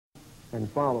and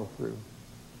follow through.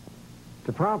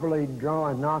 To properly draw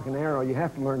and knock an arrow, you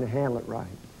have to learn to handle it right.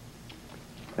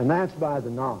 And that's by the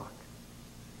knock.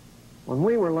 When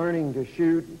we were learning to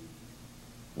shoot,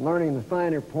 learning the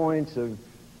finer points of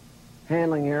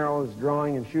handling arrows,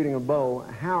 drawing and shooting a bow,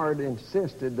 Howard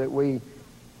insisted that we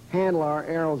handle our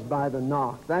arrows by the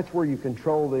knock. That's where you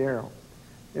control the arrow.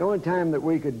 The only time that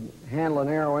we could handle an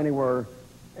arrow anywhere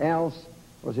else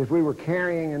was if we were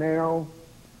carrying an arrow,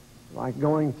 like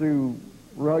going through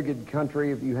rugged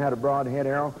country if you had a broadhead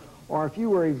arrow, or if you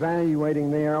were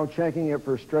evaluating the arrow, checking it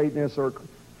for straightness or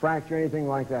fracture, anything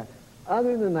like that.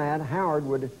 Other than that, Howard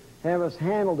would have us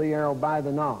handle the arrow by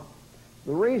the knock.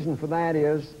 The reason for that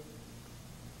is,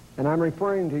 and I'm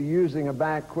referring to using a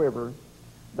back quiver,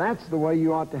 that's the way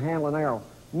you ought to handle an arrow.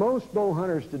 Most bow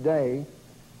hunters today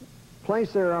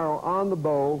place their arrow on the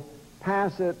bow,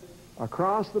 pass it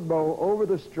across the bow over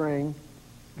the string,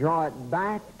 draw it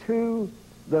back to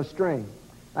the string.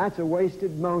 That's a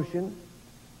wasted motion,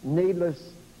 needless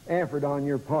effort on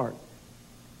your part.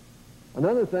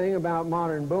 Another thing about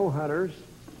modern bow hunters,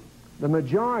 the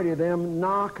majority of them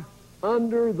knock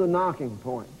under the knocking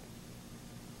point.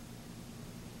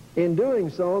 In doing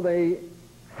so, they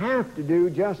have to do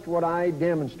just what I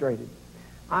demonstrated.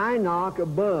 I knock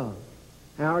above.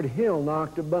 H.Hill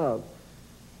knocked above.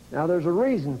 Now, there's a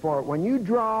reason for it. When you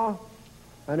draw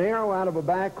an arrow out of a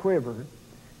back quiver,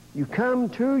 you come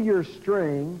to your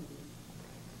string,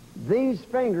 these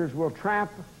fingers will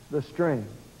trap the string.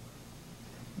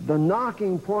 The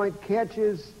knocking point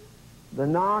catches the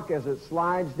knock as it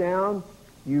slides down.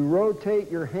 You rotate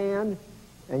your hand,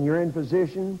 and you're in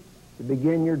position to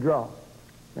begin your draw.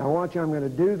 Now watch, I'm going to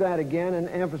do that again and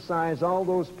emphasize all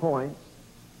those points.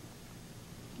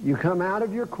 You come out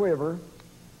of your quiver.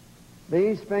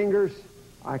 These fingers,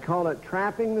 I call it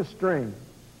trapping the string.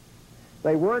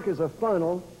 They work as a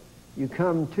funnel. You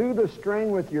come to the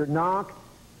string with your knock.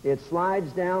 It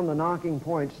slides down. The knocking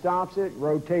point stops it.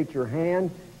 Rotate your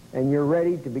hand, and you're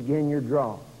ready to begin your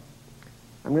draw.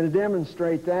 I'm going to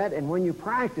demonstrate that, and when you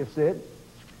practice it,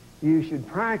 you should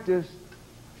practice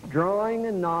drawing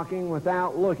and knocking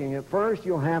without looking. At first,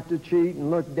 you'll have to cheat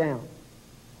and look down.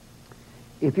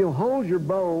 If you'll hold your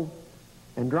bow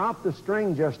and drop the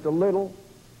string just a little,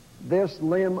 this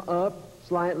limb up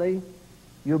slightly,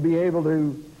 you'll be able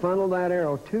to funnel that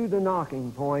arrow to the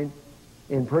knocking point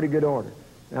in pretty good order.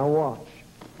 Now watch.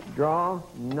 Draw,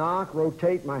 knock,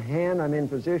 rotate my hand, I'm in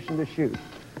position to shoot.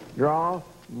 Draw,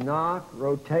 knock,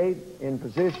 rotate, in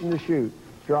position to shoot.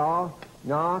 Draw,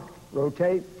 knock,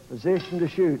 rotate, position to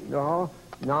shoot. Draw,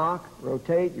 knock,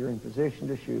 rotate, you're in position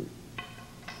to shoot.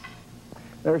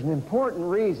 There's an important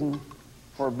reason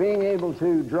for being able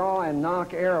to draw and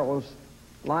knock arrows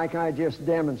like I just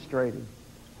demonstrated.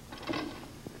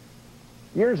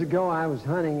 Years ago, I was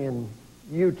hunting in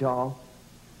Utah.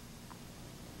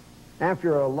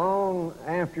 After a long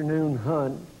afternoon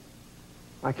hunt,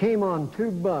 I came on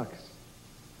 2 bucks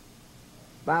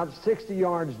about 60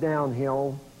 yards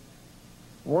downhill.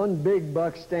 One big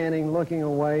buck standing looking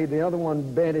away, the other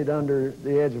one bedded under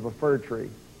the edge of a fir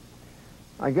tree.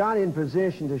 I got in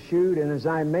position to shoot, and as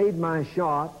I made my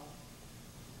shot,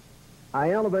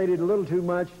 I elevated a little too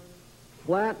much,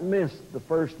 flat missed the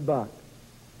first buck.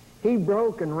 He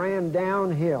broke and ran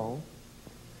downhill.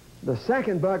 The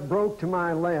second buck broke to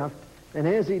my left, and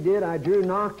as he did, I drew,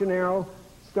 knocked an arrow,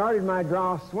 started my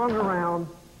draw, swung around,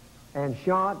 and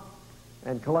shot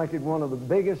and collected one of the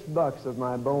biggest bucks of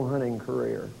my bow hunting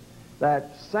career.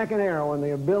 That second arrow and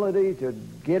the ability to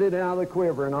get it out of the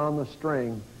quiver and on the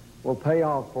string will pay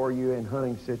off for you in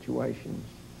hunting situations.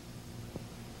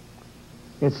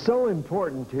 It's so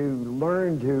important to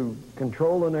learn to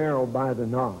control an arrow by the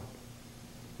knock,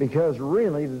 because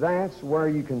really that's where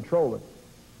you control it.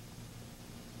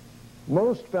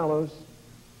 Most fellows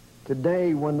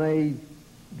today, when they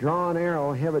draw an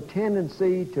arrow, have a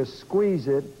tendency to squeeze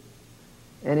it,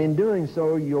 and in doing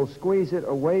so, you'll squeeze it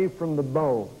away from the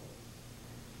bow.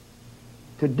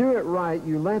 To do it right,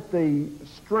 you let the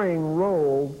string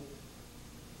roll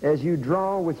as you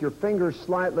draw with your fingers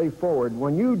slightly forward.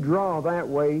 When you draw that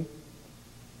way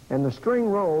and the string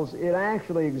rolls, it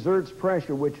actually exerts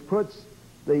pressure which puts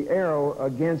the arrow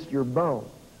against your bow.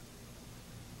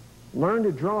 Learn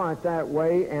to draw it that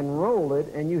way and roll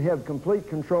it, and you have complete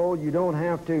control. You don't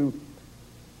have to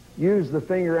use the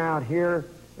finger out here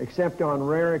except on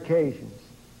rare occasions.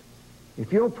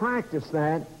 If you'll practice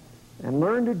that and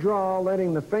learn to draw,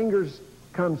 letting the fingers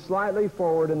come slightly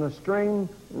forward and the string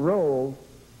roll,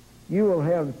 you will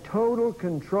have total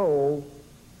control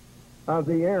of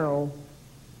the arrow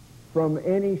from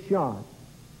any shot.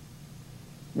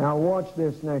 Now watch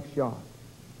this next shot.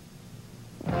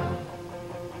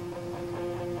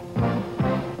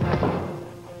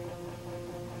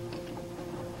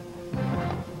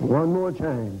 One more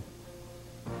time.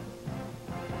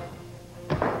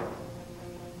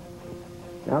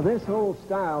 Now this whole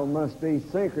style must be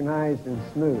synchronized and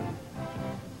smooth.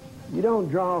 You don't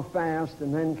draw fast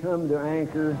and then come to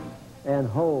anchor and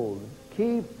hold.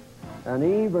 Keep an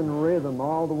even rhythm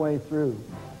all the way through.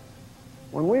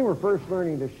 When we were first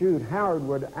learning to shoot, Howard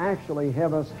would actually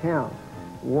have us count.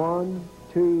 1,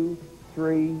 2,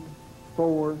 3,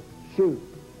 4, shoot.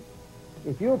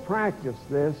 If you'll practice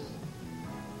this,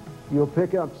 you'll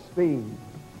pick up speed.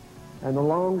 And the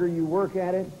longer you work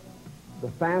at it,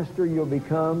 the faster you'll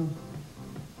become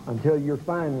until you're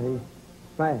finally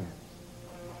fast.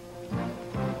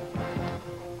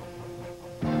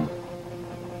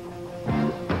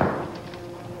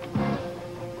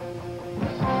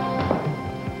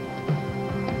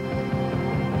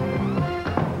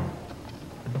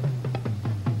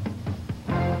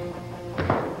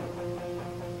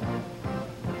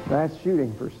 That's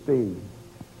shooting for speed.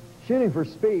 Shooting for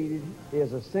speed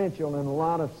is essential in a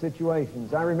lot of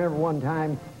situations. I remember one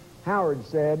time Howard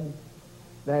said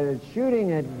that at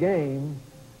shooting at game,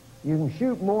 you can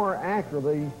shoot more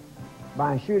accurately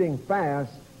by shooting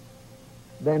fast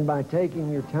than by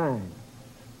taking your time.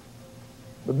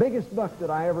 The biggest buck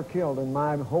that I ever killed in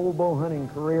my whole bow hunting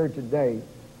career to date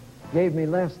gave me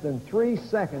less than 3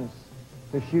 seconds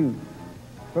to shoot.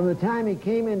 From the time he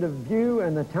came into view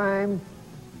and the time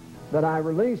that I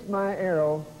released my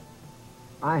arrow,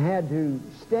 I had to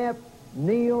step,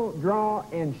 kneel, draw,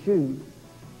 and shoot.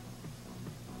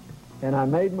 And I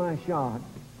made my shot.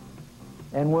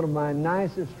 And one of my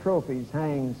nicest trophies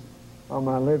hangs on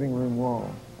my living room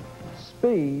wall.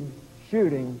 Speed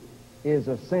shooting is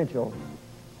essential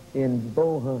in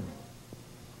bow hunting.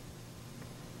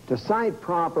 To sight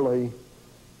properly,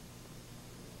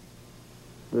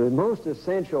 the most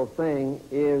essential thing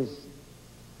is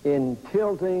in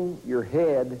tilting your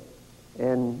head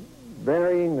and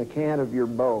varying the cant of your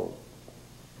bow.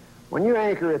 When you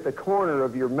anchor at the corner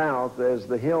of your mouth, as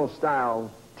the H.Hill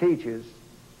style teaches,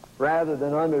 rather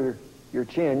than under your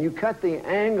chin, you cut the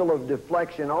angle of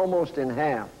deflection almost in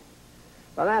half.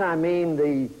 By that I mean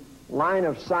the line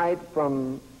of sight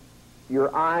from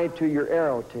your eye to your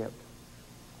arrow tip.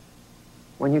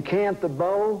 When you cant the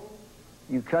bow,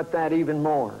 you cut that even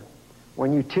more.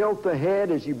 When you tilt the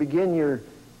head as you begin your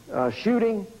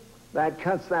shooting, that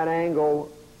cuts that angle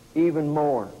even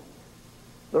more.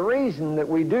 The reason that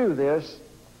we do this,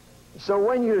 so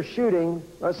when you're shooting,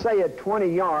 let's say at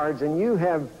 20 yards, and you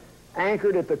have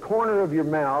anchored at the corner of your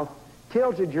mouth,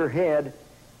 tilted your head,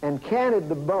 and canted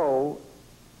the bow,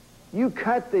 you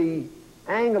cut the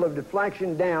angle of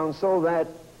deflection down so that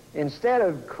instead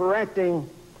of correcting,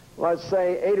 let's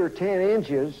say, 8 or 10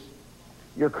 inches,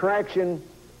 your correction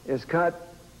is cut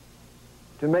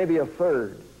to maybe a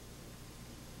third.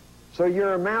 So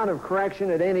your amount of correction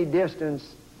at any distance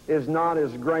is not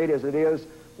as great as it is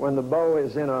when the bow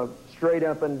is in a straight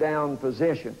up and down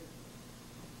position.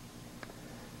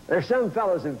 There's some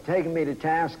fellows who've taken me to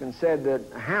task and said that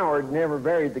Howard never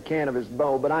varied the cant of his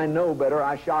bow, but I know better.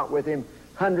 I shot with him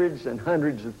hundreds and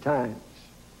hundreds of times.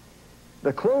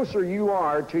 The closer you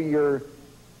are to your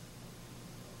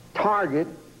target,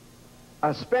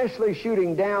 especially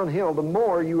shooting downhill, the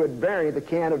more you would vary the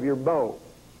cant of your bow.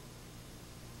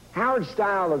 Howard's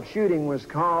style of shooting was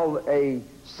called a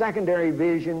secondary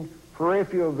vision,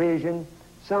 peripheral vision.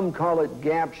 Some call it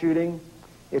gap shooting.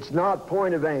 It's not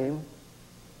point of aim.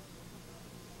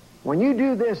 When you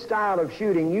do this style of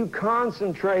shooting, you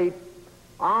concentrate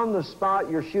on the spot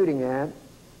you're shooting at,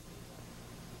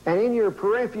 and in your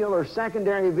peripheral or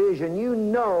secondary vision, you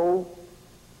know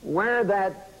where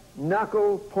that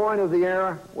knuckle point of the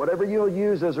arrow, whatever you'll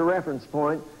use as a reference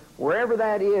point, wherever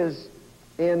that is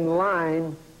in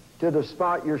line to the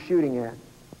spot you're shooting at.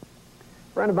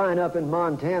 A friend of mine up in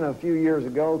Montana a few years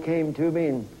ago came to me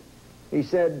and he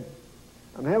said,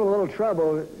 I'm having a little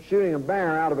trouble shooting a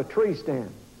bear out of a tree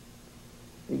stand.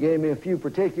 He gave me a few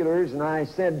particulars and I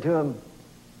said to him,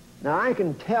 now I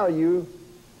can tell you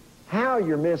how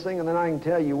you're missing and then I can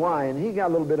tell you why. And he got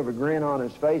a little bit of a grin on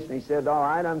his face and he said, all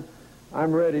right,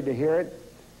 I'm ready to hear it.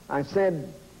 I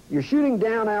said, you're shooting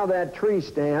down out of that tree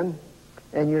stand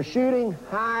and you're shooting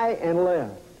high and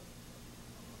left.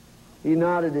 He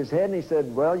nodded his head and he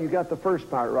said, well, you got the first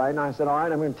part right. And I said, all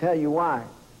right, I'm going to tell you why.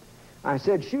 I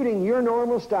said, shooting your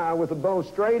normal style with the bow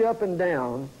straight up and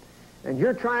down, and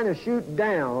you're trying to shoot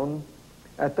down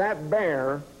at that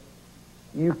bear,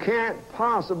 you can't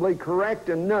possibly correct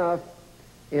enough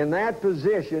in that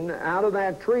position out of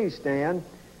that tree stand,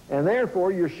 and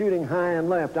therefore you're shooting high and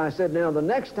left. I said, now the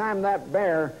next time that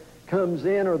bear comes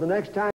in or the next time